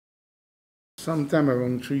Sometime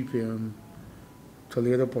around 3 p.m.,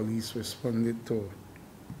 Toledo police responded to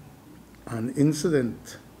an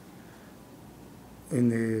incident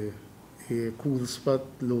in a cool spot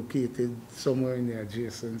located somewhere in the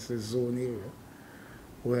Adjacency Zone area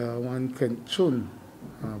where one Kent Chun,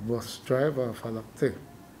 a bus driver of Alakte,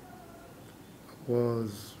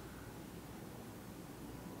 was,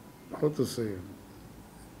 how to say,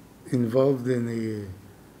 involved in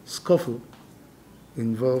a scuffle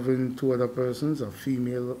involving two other persons, a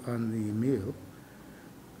female and a male.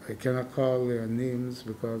 I cannot call their names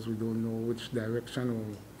because we don't know which direction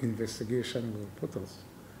or investigation will put us.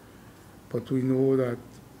 But we know that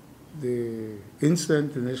the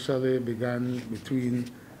incident initially began between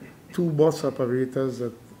two bus operators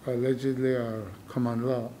that allegedly are common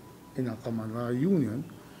law, in a common law union,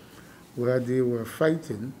 where they were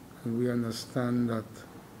fighting, and we understand that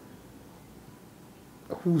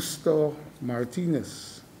Justo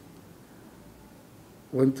Martinez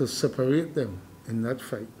went to separate them in that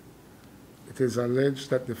fight. It is alleged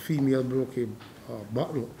that the female broke a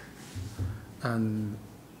bottle and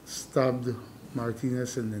stabbed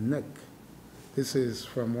Martinez in the neck. This is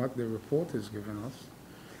from what the report is giving us.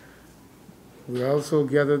 We also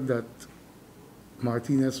gathered that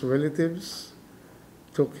Martinez's relatives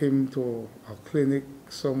took him to a clinic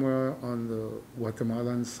somewhere on the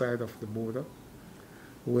Guatemalan side of the border,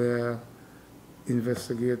 where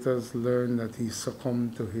investigators learned that he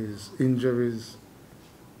succumbed to his injuries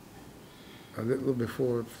a little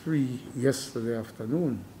before 3 yesterday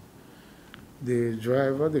afternoon. The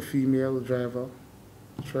driver, the female driver,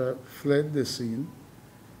 fled the scene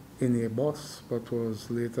in a bus, but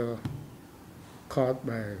was later caught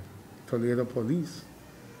by Toledo police,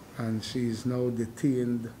 and she is now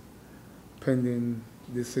detained pending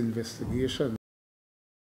this investigation.